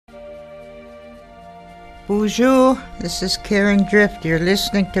Bonjour, this is Karen Drift. You're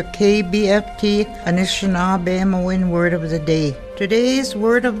listening to KBFT Anishinaabe Word of the Day. Today's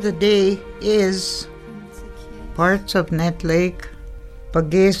word of the day is parts of Net Lake,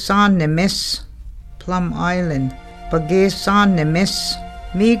 bagesaan Nemis, Plum Island, bagesaan Nemis.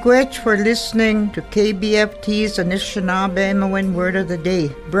 Miigwech for listening to KBFT's Anishinaabe Word of the Day,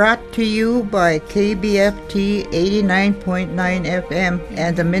 brought to you by KBFT 89.9 FM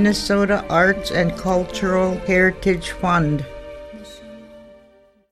and the Minnesota Arts and Cultural Heritage Fund.